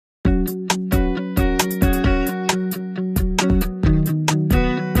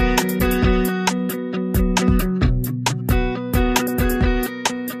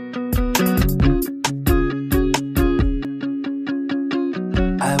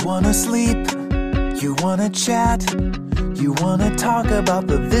wanna sleep, you wanna chat, you wanna talk about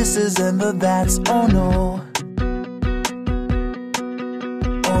the thises and the that's. Oh no,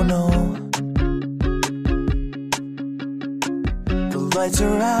 oh no. The lights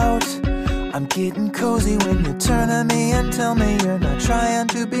are out, I'm getting cozy when you turn to me and tell me you're not trying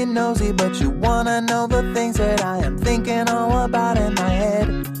to be nosy, but you wanna know the things that I am thinking all about in my head.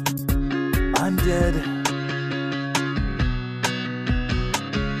 I'm dead.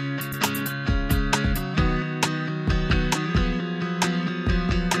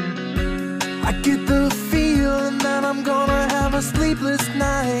 I get the feeling that I'm gonna have a sleepless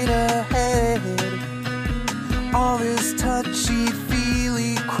night ahead. All this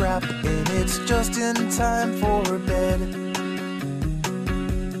touchy-feely crap, and it's just in time for bed.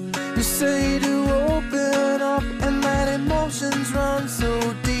 You say to open up and let emotions run so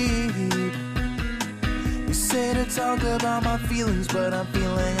deep. You say to talk about my feelings, but I'm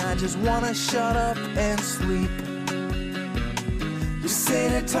feeling I just wanna shut up and sleep. You say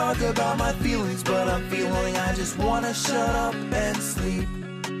to talk about my feelings, but I'm feeling I just wanna shut up and sleep.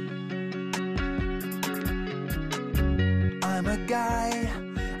 I'm a guy,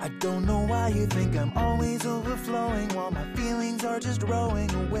 I don't know why you think I'm always overflowing while my feelings are just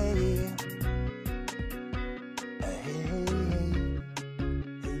rowing away.